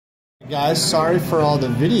Guys, sorry for all the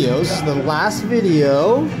videos. This is the last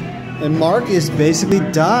video, and Mark is basically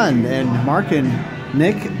done. And Mark and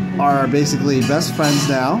Nick are basically best friends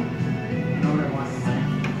now.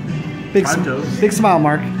 Big, big smile,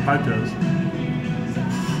 Mark. 5 toes.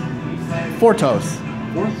 4 toes.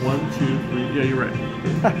 4? 1, 2, 3. Yeah, you're right.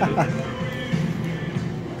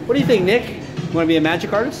 What do you think, Nick? You want to be a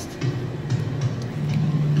magic artist?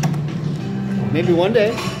 Maybe one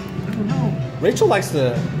day. I don't know. Rachel likes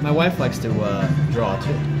to, my wife likes to draw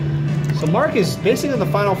too. So Mark is basically in the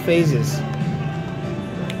final phases.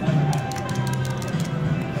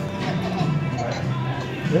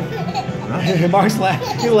 Mark's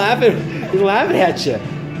laughing at you.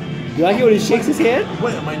 You like it when he shakes his hand?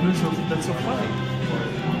 What am I doing something that's so funny?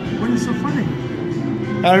 What is so funny?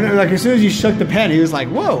 I don't know, like as soon as you shook the pen, he was like,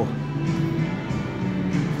 whoa.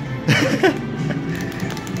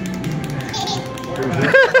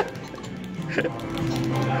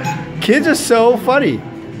 Kids are so funny.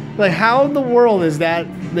 Like, how in the world is that?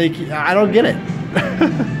 Like, I don't get it.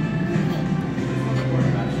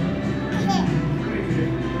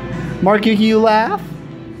 Mark, can you laugh?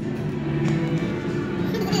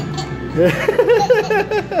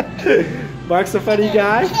 Mark's a funny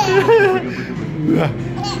guy.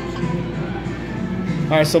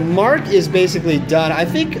 All right, so Mark is basically done. I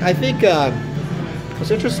think what's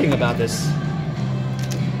interesting about this,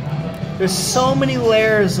 there's so many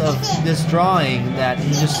layers of this drawing that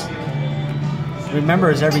he just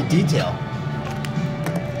remembers every detail.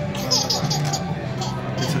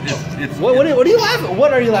 What are you laughing?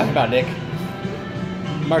 What are you laughing about, Nick?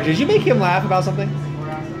 Mark, did you make him laugh about something?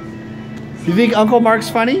 You think Uncle Mark's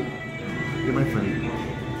funny? You're my friend.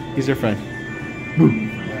 He's your friend.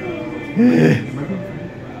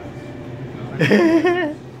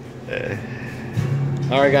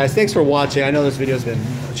 Alright guys, thanks for watching. I know this video's been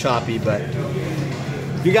choppy, but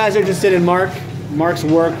if you guys are interested in Mark's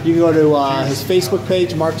work, you can go to his Facebook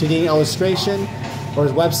page, Mark Tedin Illustration, or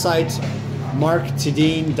his website,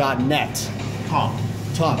 marktedin.net. Tom.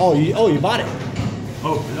 Oh, you bought it?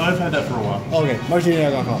 Oh, I've had that for a while. Okay,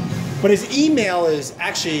 marktedin.com. But his email is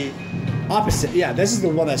actually opposite. Yeah, this is the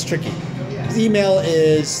one that's tricky. His email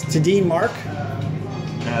is tedinmark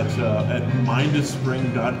at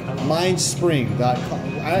mindspring.com. Mindspring.com.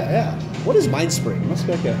 Yeah. What is Mindspring? Must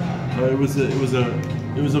be okay. It was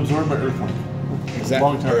absorbed by Earthlink. Exactly.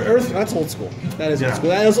 Long time. Earth. That's old school. That is old school.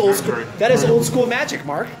 That is old school. That is old school magic,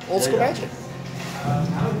 Mark. Old school magic.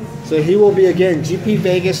 So he will be again GP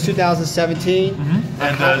Vegas 2017.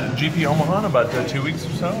 And GP Omaha in about 2 weeks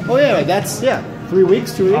or so. Oh yeah, that's 3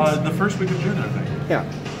 weeks, 2 weeks. The first week of June, I think. Yeah.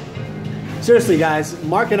 Seriously, guys,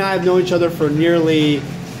 Mark and I have known each other for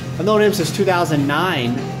I've known him since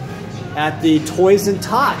 2009 at the Toys and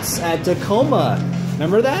Tots at Tacoma.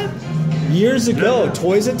 Remember that? Years ago, yeah.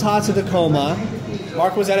 Toys and Tots at Tacoma.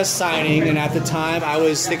 Mark was at a signing, and at the time, I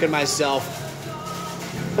was thinking to myself,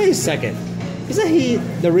 wait a second. Isn't he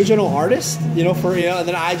the original artist? And then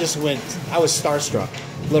I was starstruck,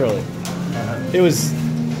 literally. It was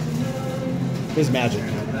magic.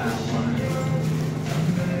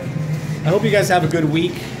 I hope you guys have a good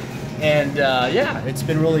week, and yeah, it's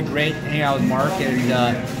been really great hanging out with Mark. And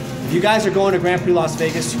if you guys are going to Grand Prix Las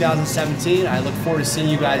Vegas 2017, I look forward to seeing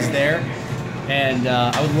you guys there. And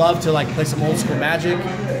I would love to play some old school magic,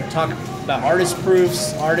 talk about artist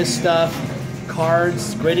proofs, artist stuff,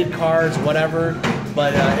 cards, graded cards, whatever.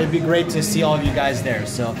 But it'd be great to see all of you guys there.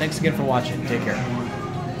 So thanks again for watching. Take care.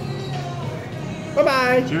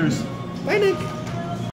 Bye-bye. Cheers. Bye, Nick.